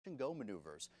and go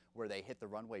maneuvers, where they hit the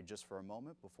runway just for a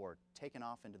moment before taking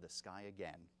off into the sky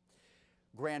again.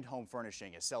 Grand Home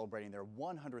Furnishing is celebrating their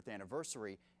 100th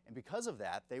anniversary, and because of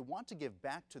that, they want to give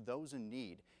back to those in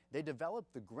need. They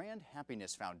developed the Grand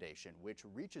Happiness Foundation, which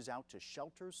reaches out to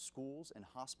shelters, schools, and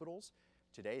hospitals.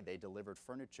 Today, they delivered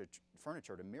furniture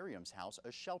to Miriam's house,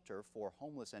 a shelter for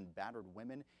homeless and battered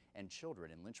women and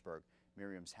children in Lynchburg.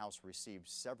 Miriam's house received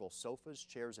several sofas,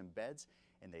 chairs, and beds,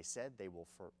 and they said they will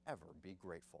forever be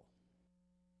grateful.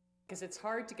 Because it's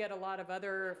hard to get a lot of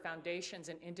other foundations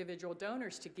and individual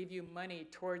donors to give you money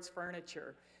towards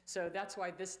furniture. So that's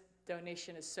why this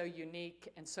donation is so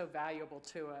unique and so valuable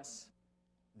to us.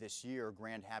 This year,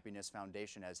 Grand Happiness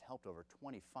Foundation has helped over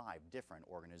 25 different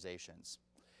organizations.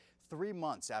 3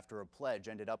 months after a pledge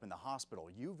ended up in the hospital,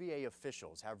 UVA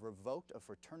officials have revoked a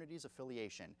fraternity's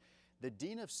affiliation. The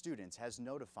Dean of Students has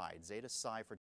notified Zeta Psi